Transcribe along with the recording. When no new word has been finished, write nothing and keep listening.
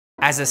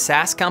As a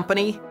SaaS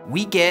company,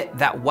 we get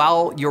that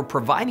while you're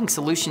providing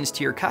solutions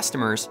to your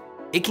customers,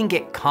 it can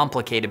get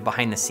complicated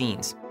behind the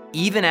scenes.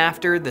 Even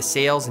after the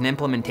sales and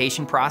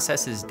implementation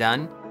process is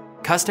done,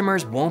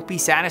 customers won't be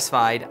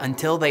satisfied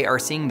until they are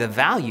seeing the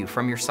value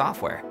from your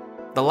software.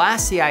 The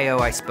last CIO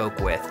I spoke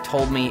with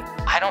told me,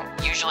 "I don't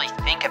usually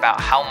think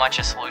about how much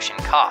a solution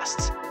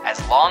costs,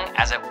 as long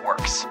as it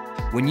works."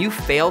 When you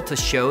fail to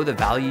show the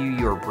value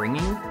you're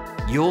bringing,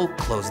 you'll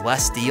close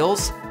less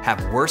deals,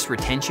 have worse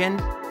retention,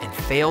 and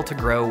fail to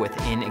grow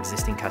within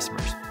existing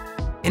customers.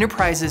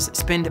 Enterprises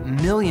spend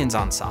millions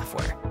on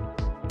software.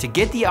 To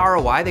get the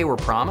ROI they were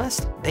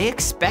promised, they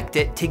expect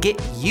it to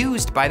get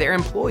used by their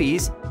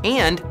employees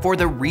and for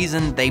the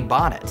reason they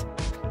bought it.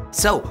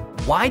 So,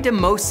 why do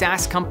most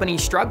SaaS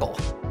companies struggle?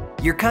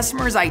 Your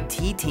customer's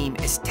IT team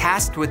is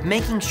tasked with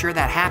making sure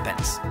that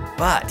happens.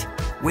 But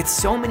with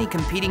so many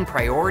competing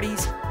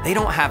priorities, they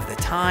don't have the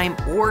time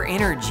or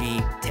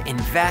energy to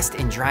invest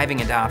in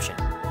driving adoption.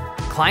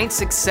 Client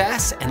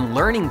success and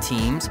learning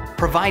teams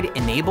provide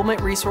enablement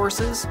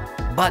resources,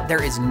 but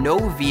there is no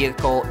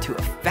vehicle to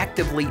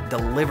effectively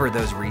deliver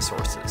those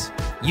resources.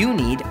 You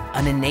need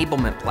an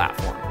enablement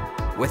platform.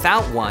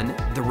 Without one,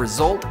 the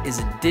result is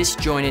a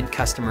disjointed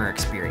customer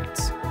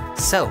experience.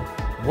 So,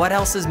 what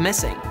else is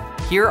missing?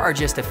 Here are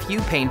just a few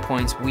pain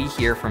points we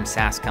hear from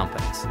SaaS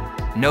companies.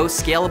 No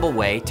scalable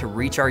way to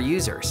reach our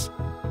users.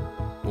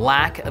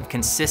 Lack of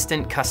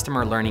consistent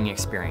customer learning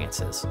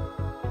experiences.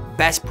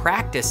 Best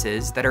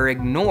practices that are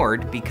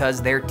ignored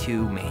because they're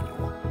too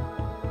manual.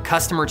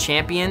 Customer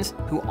champions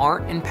who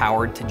aren't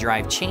empowered to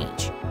drive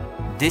change.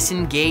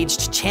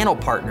 Disengaged channel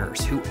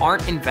partners who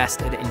aren't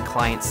invested in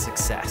client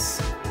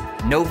success.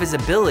 No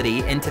visibility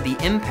into the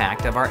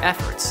impact of our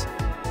efforts.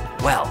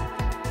 Well,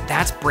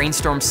 that's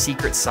BrainStorm's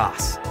secret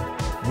sauce.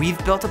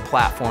 We've built a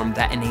platform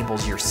that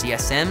enables your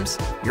CSMs,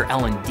 your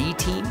L&D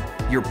team,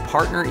 your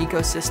partner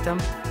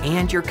ecosystem,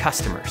 and your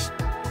customers.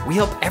 We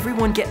help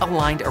everyone get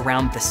aligned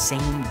around the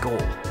same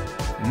goal,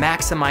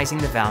 maximizing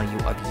the value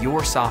of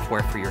your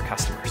software for your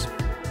customers.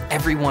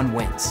 Everyone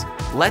wins.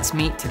 Let's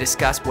meet to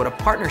discuss what a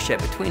partnership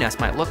between us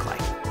might look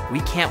like. We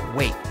can't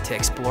wait to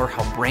explore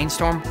how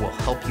BrainStorm will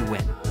help you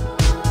win.